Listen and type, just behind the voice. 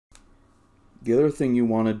The other thing you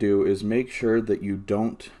want to do is make sure that you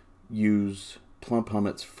don't use plump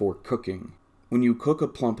helmets for cooking. When you cook a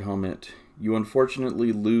plump helmet, you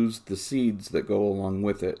unfortunately lose the seeds that go along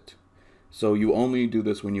with it. So you only do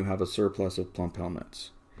this when you have a surplus of plump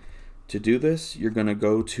helmets. To do this, you're going to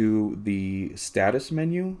go to the status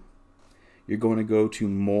menu. You're going to go to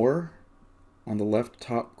more on the left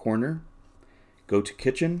top corner. Go to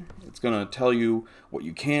kitchen. It's going to tell you what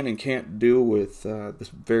you can and can't do with the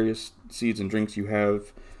various seeds and drinks you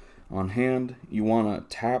have on hand. You want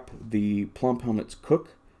to tap the plump helmets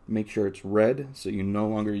cook. Make sure it's red so you no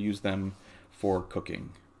longer use them for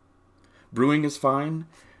cooking. Brewing is fine.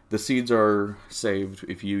 The seeds are saved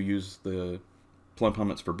if you use the plump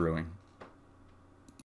helmets for brewing.